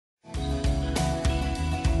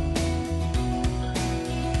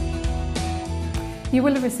You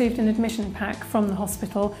will have received an admission pack from the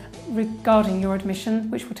hospital regarding your admission,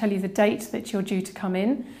 which will tell you the date that you're due to come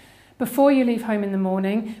in. Before you leave home in the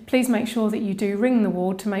morning, please make sure that you do ring the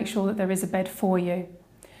ward to make sure that there is a bed for you.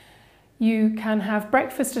 You can have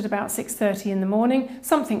breakfast at about 6:30 in the morning,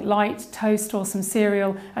 something light, toast or some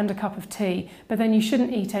cereal and a cup of tea, but then you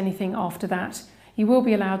shouldn't eat anything after that. You will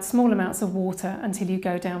be allowed small amounts of water until you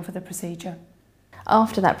go down for the procedure.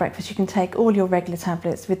 After that breakfast, you can take all your regular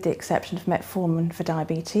tablets with the exception of metformin for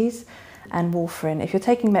diabetes and warfarin. If you're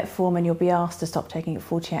taking metformin, you'll be asked to stop taking it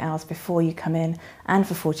 48 hours before you come in and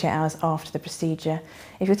for 48 hours after the procedure.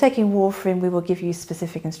 If you're taking warfarin, we will give you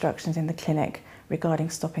specific instructions in the clinic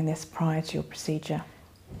regarding stopping this prior to your procedure.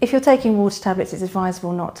 If you're taking water tablets, it's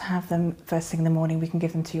advisable not to have them first thing in the morning. We can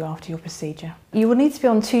give them to you after your procedure. You will need to be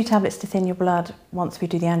on 2 tablets to thin your blood once we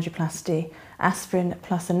do the angioplasty, aspirin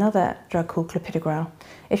plus another drug called clopidogrel.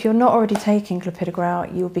 If you're not already taking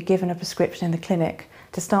clopidogrel, you will be given a prescription in the clinic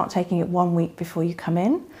to start taking it 1 week before you come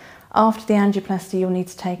in. After the angioplasty, you'll need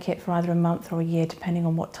to take it for either a month or a year, depending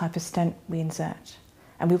on what type of stent we insert.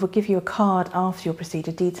 And we will give you a card after your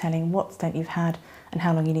procedure detailing what stent you've had and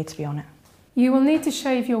how long you need to be on it. You will need to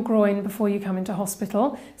shave your groin before you come into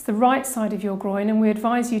hospital. It's the right side of your groin, and we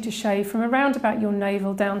advise you to shave from around about your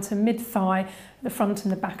navel down to mid-thigh, the front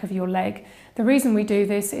and the back of your leg. The reason we do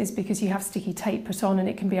this is because you have sticky tape put on and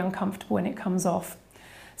it can be uncomfortable when it comes off.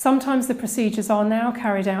 Sometimes the procedures are now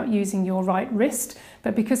carried out using your right wrist,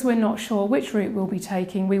 but because we're not sure which route we'll be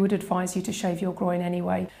taking, we would advise you to shave your groin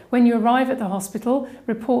anyway. When you arrive at the hospital,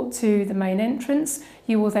 report to the main entrance.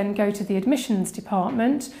 You will then go to the admissions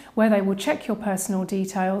department where they will check your personal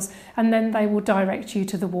details and then they will direct you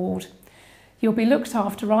to the ward. You'll be looked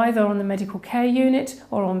after either on the medical care unit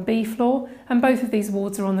or on B floor, and both of these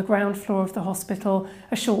wards are on the ground floor of the hospital,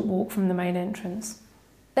 a short walk from the main entrance.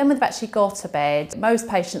 Then we've actually got a bed. Most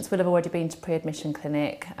patients will have already been to pre-admission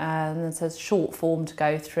clinic and there's a short form to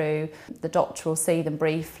go through. The doctor will see them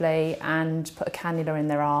briefly and put a cannula in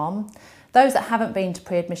their arm. Those that haven't been to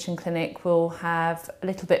pre-admission clinic will have a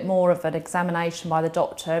little bit more of an examination by the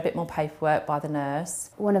doctor, a bit more paperwork by the nurse.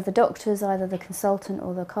 One of the doctors, either the consultant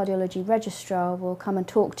or the cardiology registrar, will come and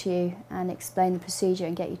talk to you and explain the procedure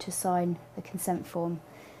and get you to sign the consent form.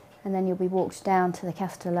 And then you'll be walked down to the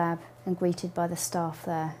catheter lab and greeted by the staff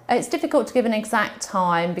there. It's difficult to give an exact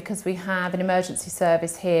time because we have an emergency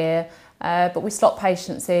service here, but we slot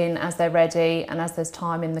patients in as they're ready and as there's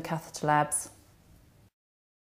time in the catheter labs.